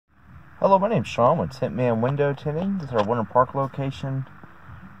Hello, my name's Sean with Tint Man Window Tinting. This is our Winter Park location.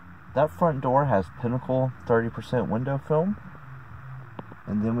 That front door has Pinnacle 30% window film.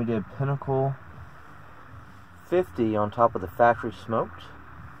 And then we did Pinnacle 50 on top of the factory smoked.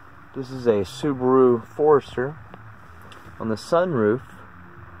 This is a Subaru Forester. On the sunroof,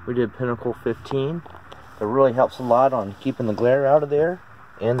 we did Pinnacle 15. It really helps a lot on keeping the glare out of there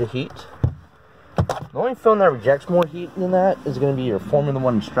and the heat. The only film that rejects more heat than that is going to be your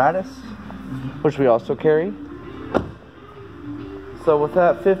FormulaOne Stratus, which we also carry. So with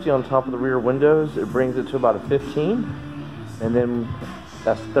that 50 on top of the rear windows, it brings it to about a 15. And then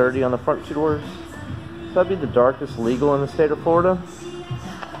that's 30 on the front two doors. So that'd be the darkest legal in the state of Florida.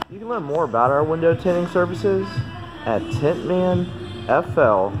 You can learn more about our window tinting services at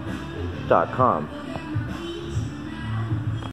tintmanfl.com.